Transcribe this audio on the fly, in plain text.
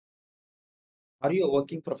Are you a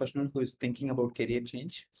working professional who is thinking about career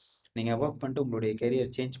change? நீங்கள் work பண்ணிட்டு உங்களுடைய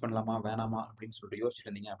career change பண்ணலாமா வேணாமா அப்படின்னு சொல்லிட்டு யோசிச்சுட்டு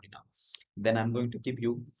இருந்தீங்க அப்படின்னா then I'm going to give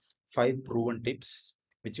you 5 proven tips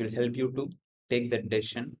which will help you to take that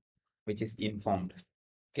decision which is informed.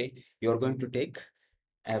 Okay, you're going to take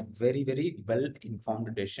a very well informed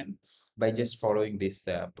decision by just following these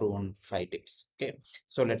proven 5 tips. Okay,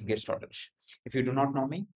 so let's get started. If you do not know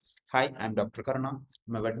me, hi, I'm Dr. Karuna.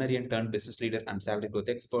 I'm a veterinarian turned business leader and salary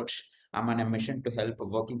growth expert. I'm on a mission to help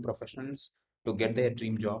working professionals to get their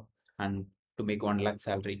dream job and to make 1 lakh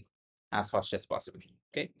salary as fast as possible.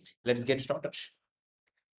 Okay, let's get started.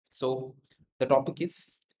 So the topic is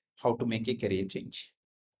how to make a career change.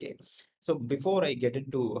 Okay. So before I get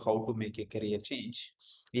into how to make a career change,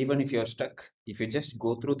 even if you're stuck, if you just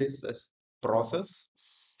go through this process,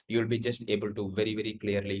 you'll be just able to very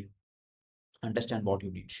clearly understand what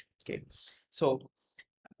you need. Okay. So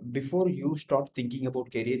before you start thinking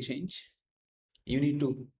about career change, you need to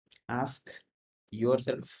ask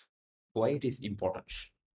yourself why it is important.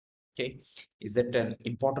 Okay. Is that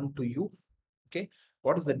important to you? Okay,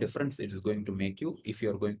 what is the difference it is going to make you if you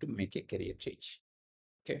are going to make a career change?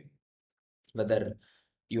 Okay, whether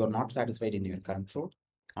you are not satisfied in your current role,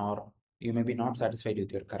 or you may be not satisfied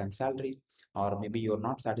with your current salary, or maybe you are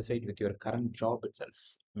not satisfied with your current job itself.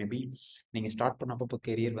 Maybe நீங்க start பண்ணப்போ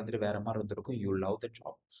career வந்துட்டு வேற மாதிரி இருந்திருக்கும், you love the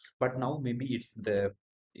job, but now maybe it's the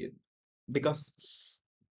because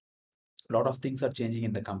a lot of things are changing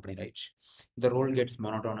in the company, right? The role gets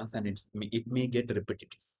monotonous and it may get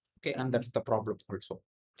repetitive. Okay, and that's the problem also.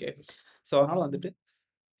 Okay, so அதனால வந்துட்டு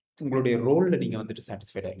உங்களுடைய ரோலில் நீங்கள் வந்துட்டு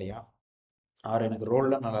சாட்டிஸ்ஃபைடா இல்லையா, R எனக்கு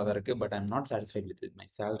ரோல்லாம் நல்லா தான் இருக்குது but I'm not satisfied with my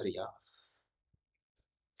சேலரியா,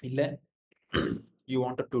 இல்லை you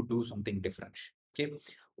wanted to do something different. Okay,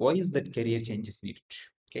 why is that career change is needed?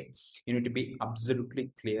 Okay, you need to be absolutely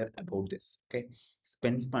clear about this. Okay,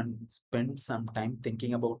 spend some time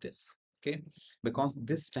thinking about this. Okay, because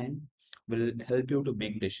this time will help you to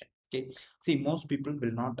make decision. Okay, see, most people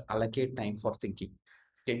will not allocate time for thinking.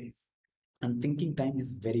 Okay, and thinking time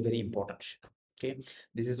is very important. Okay,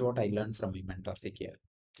 this is what I learned from my mentor CK.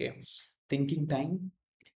 Okay, thinking time,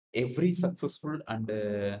 every successful and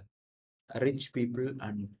rich people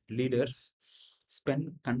and leaders spend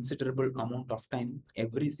considerable amount of time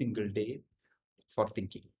every single day for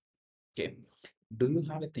thinking. Okay, do you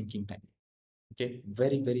have a thinking time? Okay,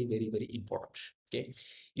 very important. Okay,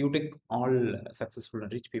 you take all successful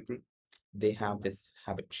and rich people, they have this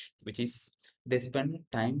habit, which is they spend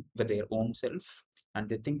time with their own self and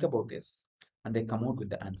they think about this and they come out with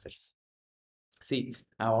the answers. See,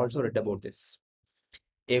 I also read about this.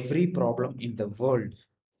 Every problem in the world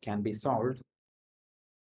can be solved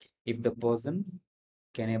if the person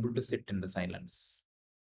can able to sit in the silence.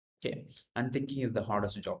 Okay, and thinking is the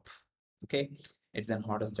hardest job. Okay, it's an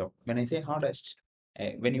hardest job. When I say hardest,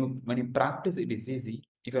 when you practice it is easy.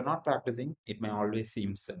 If you're not practicing, it may always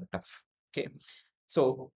seems tough. Okay, so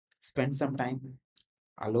spend some time,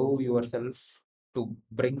 allow yourself to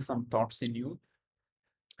bring some thoughts in you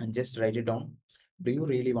and just write it down. Do you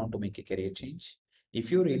really want to make a career change? If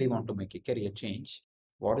you really want to make a career change,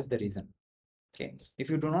 what is the reason? Okay, if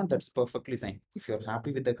you do not, that's perfectly fine. If you're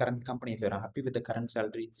happy with the current company, if you're happy with the current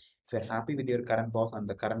salary, if you're happy with your current boss and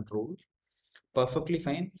the current role, perfectly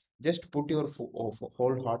fine. Just put your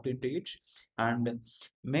whole heart into it and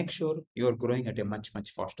make sure you're growing at a much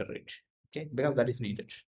faster rate. Okay, because that is needed.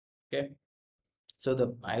 Okay, so the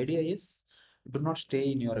idea is, do not stay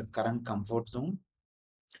in your current comfort zone.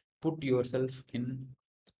 Put yourself in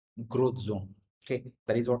growth zone. Okay,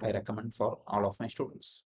 that is what I recommend for all of my students.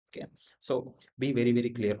 Okay, so be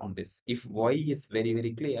very clear on this. If why is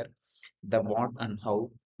very clear, the what and how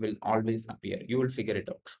will always appear. You will figure it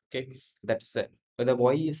out. Okay, that's the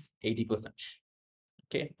why is 80%.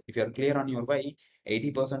 Okay, if you are clear on your why,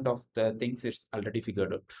 80% of the things is already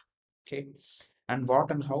figured out. Okay, and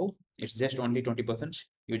what and how, it's just only 20%.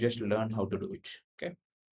 You just learn how to do it. Okay,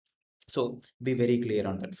 so be very clear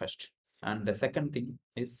on that first. And the second thing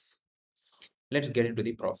is, let's get into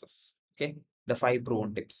the process. Okay, the 5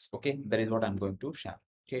 proven tips. Okay, that is what I'm going to share.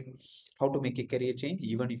 Okay, how to make a career change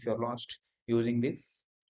even if you're lost, using this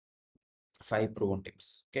 5 proven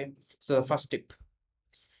tips. Okay, so the first tip,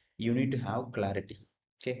 you need to have clarity.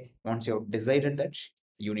 Okay, once you've decided that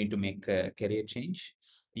you need to make a career change,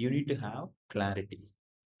 you need to have clarity.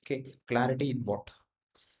 Okay, clarity in what?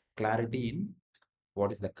 Clarity in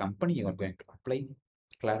what is the company you are going to apply,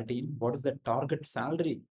 clarity in what is the target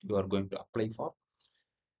salary you are going to apply for,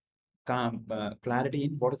 clarity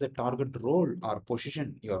in what is the target role or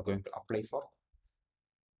position you are going to apply for,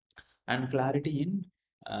 and clarity in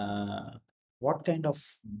what kind of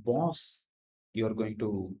boss you are going to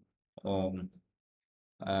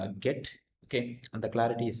get. Okay, and the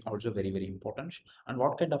clarity is also very, very important. And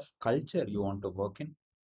what kind of culture you want to work in,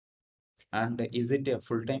 and is it a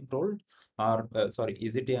full-time role, or sorry,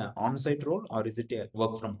 is it a on-site role, or is it a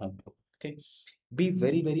work from home role? Okay, be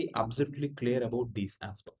very, very absolutely clear about these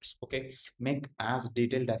aspects. Okay, make as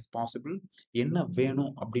detailed as possible. என்ன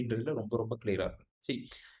வேணும் அப்படின்றதுல ரொம்ப ரொம்ப clear see,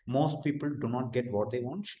 most people do not get what they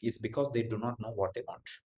want is because they do not know what they want.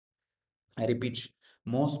 I repeat,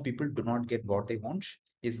 most people do not get what they want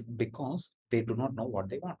is because they do not know what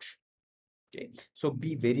they want. Okay, so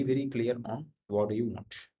be very, very clear on what do you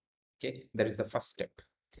want. Okay, that is the first step.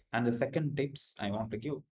 And the second tips I want to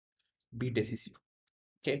give, be decisive.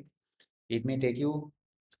 Okay, it may take you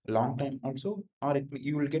long time also, or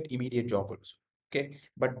you will get immediate job also. Okay,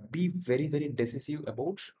 but be very, very decisive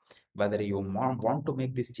about whether you want to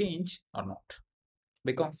make this change or not,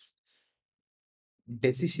 because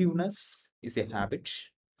decisiveness is a habit.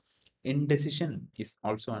 Indecision is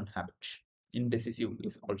also a habit. Indecisive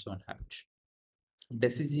is also a habit.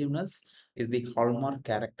 Decisiveness is the hallmark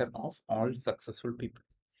character of all successful people.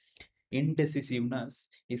 Indecisiveness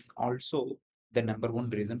is also the number one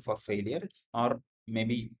reason for failure, or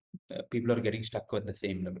maybe people are getting stuck with the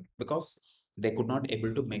same level because they could not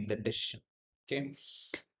able to make the decision. Okay,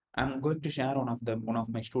 I'm going to share one of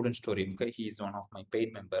my student story. Okay, he is one of my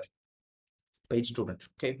paid student.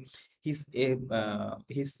 Okay, he's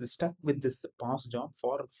stuck with this past job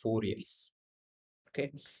for 4 years. Okay,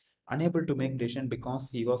 unable to make decision because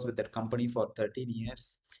he was with that company for 13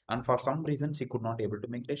 years, and for some reasons he could not able to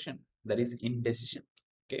make decision. That is indecision.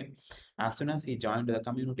 Okay, as soon as he joined the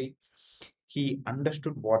community, he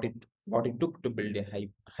understood what it took to build a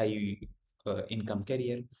high income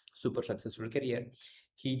career, super successful career.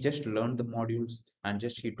 He just learned the modules and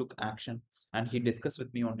just he took action, and he discussed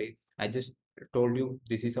with me one day. I just told you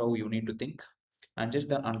this is how you need to think, and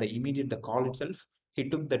just on the immediate the call itself, he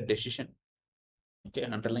took the decision. Okay,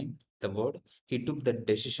 underline the word. He took the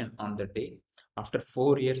decision on the day after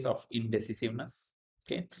 4 years of indecisiveness.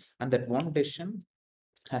 Okay, and that one decision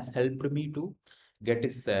has helped me to get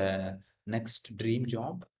his next dream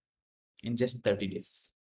job in just 30 days.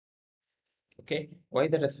 Okay, why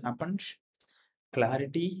that has happened?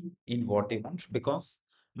 Clarity in what they want, because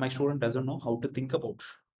my student doesn't know how to think about.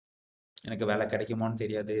 எனக்கு வேலை கிடைக்குமான்னு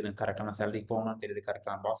தெரியாது, எனக்கு கரெக்டான salary போகணும்னு தெரியாது,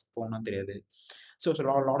 கரெக்டான pass போகணும்னு தெரியாது. So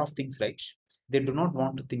a lot of things, right? They do not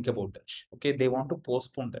want to think about that. Okay, they want to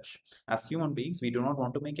postpone that. As human beings, we do not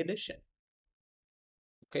want to make a decision.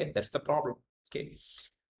 Okay, that's the problem. Okay,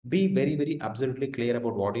 be very, very absolutely clear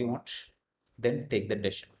about what you want, then take the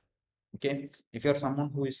decision. Okay, if you're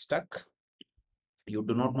someone who is stuck, you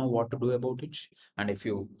do not know what to do about it, and if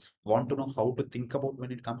you want to know how to think about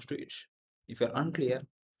when it comes to it, if you're unclear,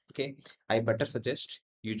 okay, I better suggest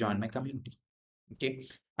you join my community. Okay,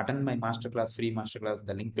 attend my masterclass, free masterclass.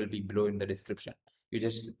 The link will be below in the description. You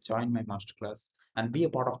just join my masterclass and be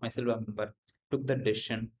a part of my silver member. Took the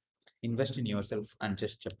decision, invest in yourself, and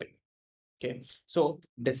just jump in. Okay, so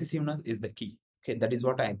decisiveness is the key. Okay, that is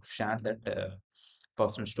what I've shared, that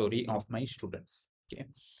personal story of my students. Okay,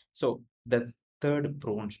 so the third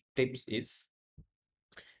proven tips is,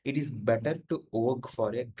 it is better to work for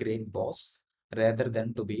a great boss rather than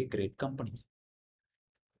to be a great company.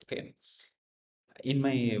 Okay, in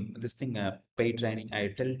my this thing paid training, I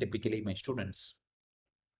tell typically my students,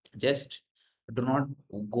 just do not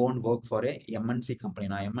go and work for a MNC company.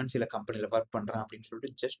 நான் MNC கம்பெனியில் work பண்ணுறேன் அப்படின்னு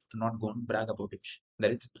சொல்லிட்டு just do not go and brag about it.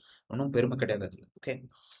 There is ஒன்றும் பெருமை கிடையாது அதில். Okay,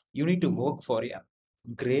 you need to work for a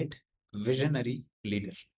great visionary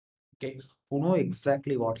leader. Okay, who know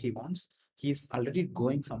exactly what he wants. He's already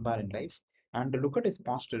going somewhere in life, and look at his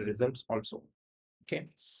past results also. Okay,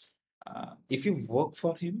 if you work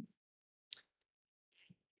for him,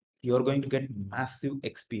 you're going to get massive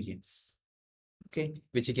experience. Okay,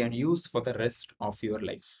 which you can use for the rest of your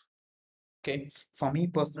life. Okay, for me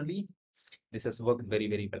personally, this has worked very,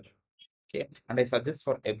 very well. Okay, and I suggest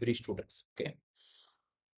for every students. Okay,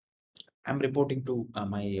 I'm reporting to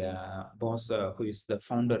my boss, who is the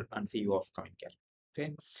founder and CEO of CavinKare. Okay,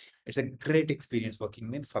 it's a great experience working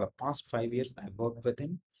with. For the past 5 years I've worked with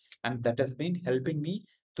him, and that has been helping me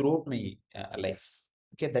throughout my life.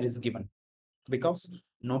 Okay, that is given because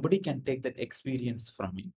nobody can take that experience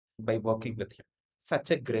from me by working with him. Such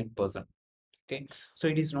a great person. Okay, so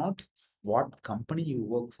it is not what company you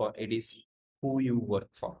work for, it is who you work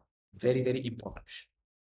for. Very, very important.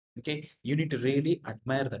 Okay, you need to really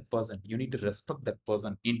admire that person, you need to respect that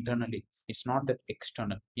person internally. It's not that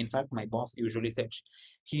external. In fact, my boss usually said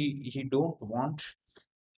he don't want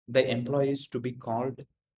the employees to be called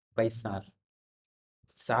by sir.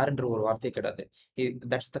 சார்ன்ற ஒரு வார்த்தை கிடையாது.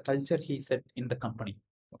 That's the culture he set in the company.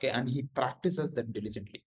 Okay, and he practices that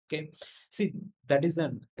diligently. Okay, see, that is a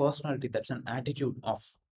personality, that's an attitude of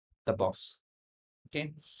the boss. Okay,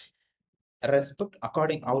 respect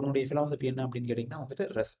according அவருடைய philosophy என்ன அப்படின்னு கேட்டிங்கன்னா வந்துட்டு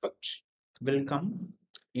respect will come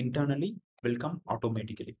internally, will come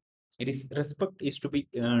automatically. It is respect is to be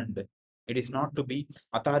earned. It is not to be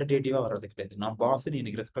authoritative-ஆ வர்றது கிடையாது. நான் பாஸ்ன்னு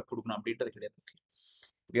எனக்கு respect கொடுக்கணும் அப்படின்றது கிடையாது.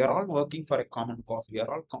 We are all working for a common cause. We are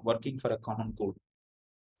all working for a common goal.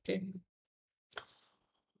 Okay,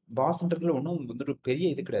 பாஸ்ன்றதுல ஒன்றும் வந்துட்டு பெரிய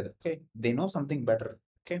இது கிடையாது. Okay, they know something better.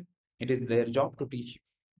 Okay, it is their job to teach you.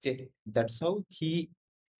 Okay, that's how he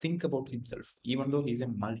think about himself, even though he's a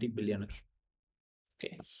multi-billionaire.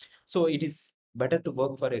 Okay, so it is better to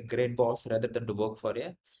work for a great boss rather than to work for a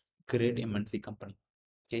great MNC company.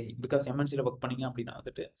 Okay, because MNC work பண்ணீங்க அப்படின்னா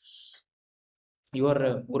வந்துட்டு you are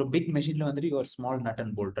ஒரு big machineல வந்துட்டு you are small nut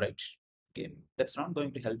and bolt, right? Okay, that's not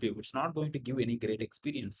going to help you. It's not going to give any great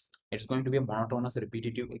experience. It's going to be a monotonous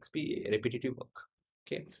repetitive work.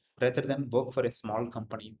 Okay, rather than work for a small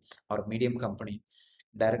company or medium company,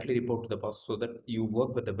 directly report to the boss so that you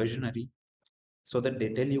work with the visionary, so that they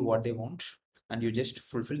tell you what they want and you just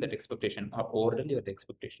fulfill that expectation or overdeliver the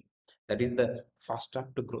expectation. That is the fast track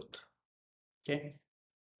to growth. Okay,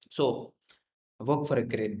 so work for a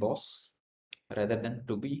great boss rather than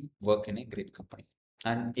to be work in a great company.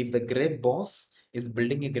 And if the great boss is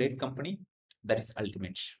building a great company, that is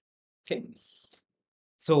ultimate. Okay,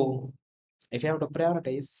 so if you have to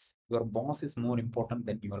prioritize, your boss is more important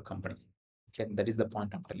than your company. Okay, that is the point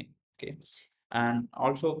I'm telling. Okay, and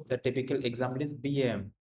also the typical example is be a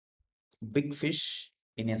big fish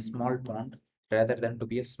in a small pond rather than to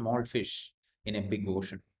be a small fish in a big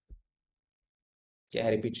ocean. Okay, I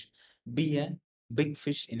repeat, be a big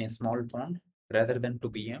fish in a small pond rather than to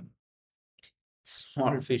be a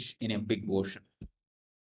small fish in a big ocean.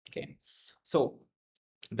 Okay, so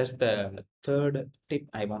that's the third tip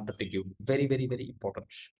I wanted to give. Very, very, very important.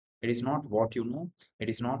 It is not what you know, it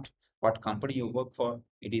is not what company you work for,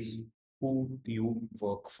 it is who you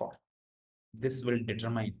work for. This will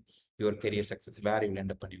determine your career success, where you will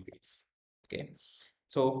end up in your life. Okay,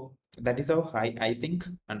 so that is how I think,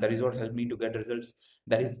 and that is what helped me to get results.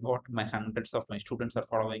 That is what my hundreds of my students are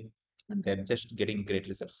following, and they're just getting great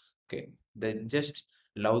results. Okay, they just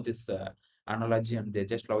love this analogy, and they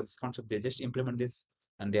just love this concept. They just implement this,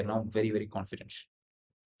 and they're now very, very confident.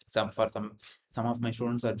 Some of my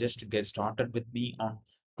students are just get started with me on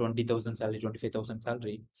 20,000 salary, 25,000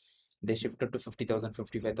 salary. They shifted to 50,000,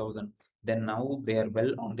 55,000. Then now they are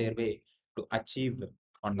well on their way to achieve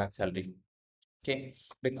 1 lakh salary. Okay,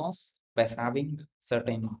 because by having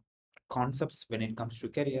certain concepts when it comes to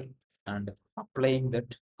career and applying that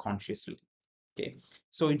consciously. Okay,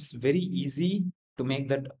 so it's very easy to make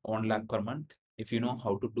that 1 lakh per month if you know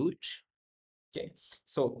how to do it. Okay,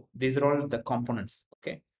 so these are all the components.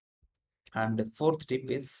 Okay, and the fourth tip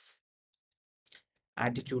is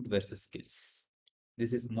attitude versus skills.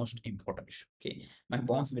 This is most important. Okay, my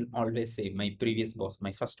boss will always say, my previous boss,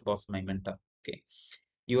 my first boss, my mentor. Okay,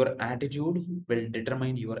 your attitude will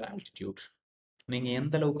determine your altitude. நீங்க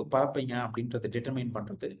எந்த அளவுக்கு பார்ப்பீங்க அப்படின்றத determine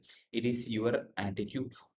பண்றது it is your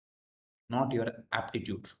attitude, not your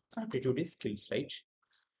aptitude. Aptitude is skills, right?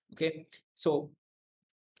 Okay, so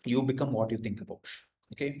you become what you think about.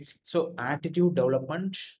 Okay, so attitude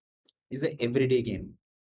development is a everyday game.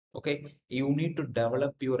 Okay, you need to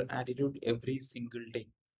develop your attitude every single day.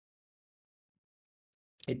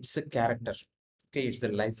 It's a character. Okay, it's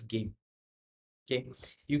a life game. Okay,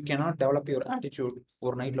 you cannot develop your attitude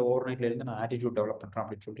overnight இருந்து நான் attitude develop பண்றேன்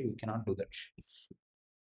அப்படின்னு சொல்லிட்டு you cannot do that.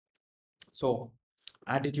 So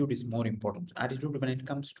attitude is more important. Attitude, when it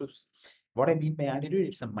comes to what I mean by attitude,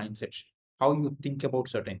 it's a mindset. How you think about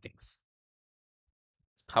certain things,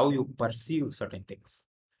 how you perceive certain things.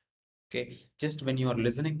 Okay, just when you are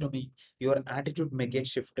listening to me, your attitude may get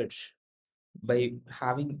shifted by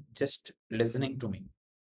having just listening to me.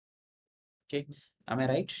 Okay, am I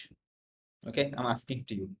right? Okay, I'm asking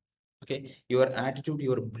to you. Okay, your attitude,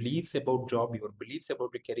 your beliefs about job, your beliefs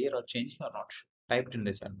about your career are changing or not? Type it in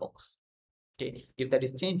the chat box. Okay, if that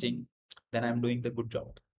is changing, then I'm doing the good job.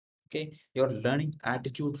 Okay, you're learning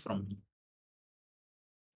attitude from me.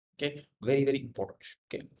 Okay, very, very important.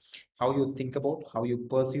 Okay, how you think about, how you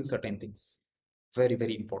perceive certain things, very,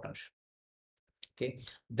 very important. Okay,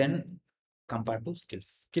 then compared to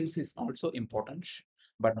skills is also important,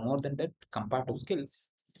 but more than that, compared to skills,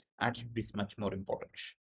 attitude is much more important.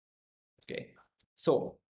 Okay, so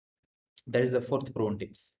that is the fourth proven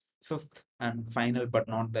tips. Fifth and final but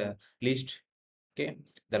not the least. Okay,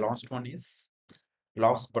 the last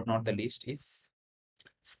but not the least is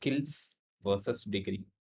skills versus degree.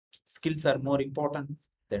 Skills are more important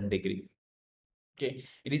than degree. Okay,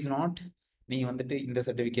 it is not நீ வந்துட்டு இந்த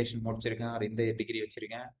certification முடிச்சிருக்கேன் or இந்த degree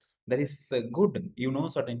வச்சிருக்கேன், that is good, you know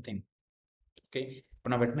certain thing. Okay, இப்போ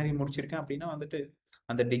நான் veterinary முடிச்சிருக்கேன் அப்படின்னா வந்துட்டு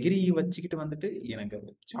அந்த டிகிரி வச்சுக்கிட்டு வந்துட்டு எனக்கு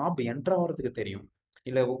ஜாப் என்டர் ஆகிறதுக்கு தெரியும்,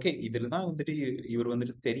 இல்லை ஓகே இதில் தான் வந்துட்டு இவர்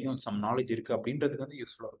வந்துட்டு தெரியும், சம் நாலேஜ் இருக்குது அப்படின்றதுக்கு வந்து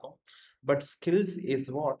யூஸ்ஃபுல்லாக இருக்கும். But skills is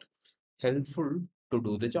what helpful to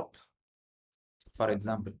two the job. For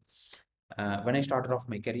example, when I started off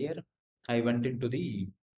my career, I went into the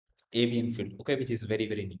avian field, okay, which is very,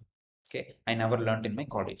 very new. Okay, I never learned in my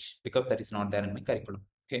college because that is not there in my curriculum.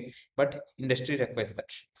 Okay, but industry requires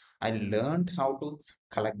that. I learned how to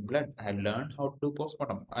collect blood. I learned how to do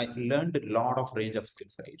postmortem. I learned a lot of range of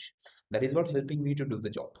skills, right? That is what helping me to do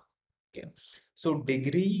the job. Okay, so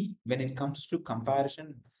degree, when it comes to comparison,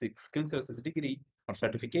 skills versus degree or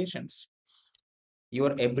certifications,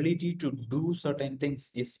 your ability to do certain things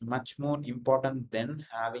is much more important than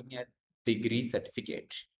having a degree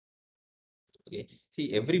certificate. Okay, see,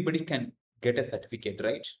 everybody can get a certificate,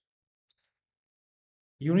 right?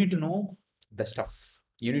 You need to know the stuff.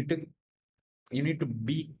 You need to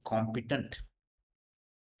be competent.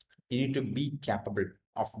 You need to be capable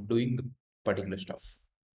of doing the particular stuff.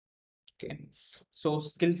 Okay, so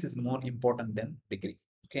skills is more important than degree.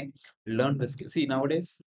 Okay, learn the skills. See,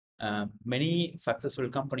 nowadays many successful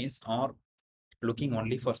companies are looking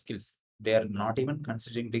only for skills. They are not even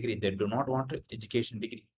considering degree. They do not want education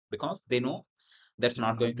degree because they know that's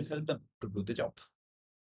not going to help them to do the job.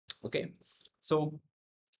 Okay, so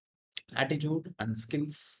attitude and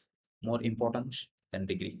skills more important than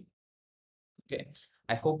degree. Okay,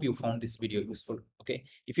 I hope you found this video useful. Okay,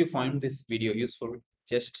 if you find this video useful,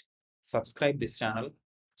 just subscribe this channel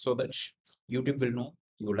so that YouTube will know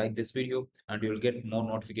you like this video and you will get more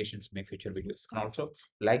notifications in my future videos. And also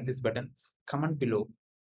like this button, comment below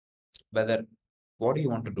whether what do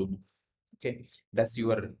you want to do. Okay, does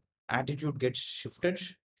your attitude get shifted,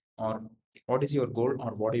 or what is your goal,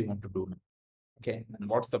 or what do you want to do? Okay, and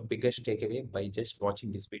what's the biggest takeaway by just watching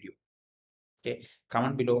this video? Okay,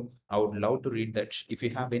 comment below. I would love to read that. If you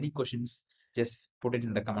have any questions, just put it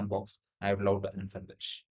in the comment box. I would love to answer that.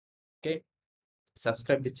 Okay,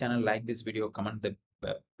 subscribe this channel, like this video, comment the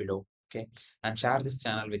below. Okay, and share this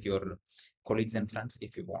channel with your colleagues and friends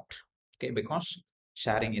if you want. Okay, because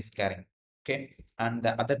sharing is caring. Okay, and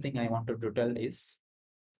the other thing I wanted to tell is,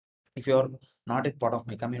 if you're not a part of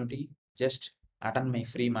my community, just attend my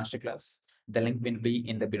free masterclass. The link will be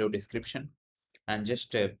in the below description, and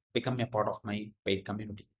just become a part of my paid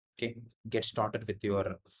community. Okay, get started with your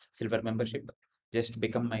silver membership. Just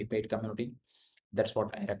become my paid community. That's what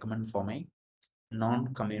I recommend for my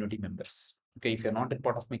non-community members. Okay, if you're not a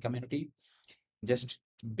part of my community, just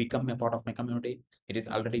become a part of my community. It is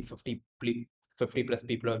already 50 plus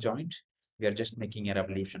people have joined. We are just making a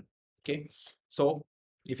revolution. Okay, so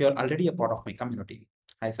if you're already a part of my community,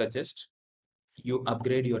 I suggest you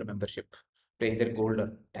upgrade your membership to either gold or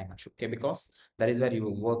diamond. Okay, because that is where you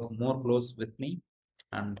work more close with me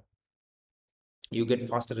and you get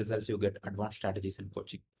faster results, you get advanced strategies in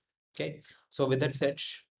coaching. Okay, so with that said,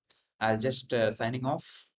 I'll just signing off.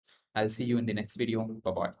 I'll see you in the next video.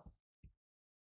 Bye bye.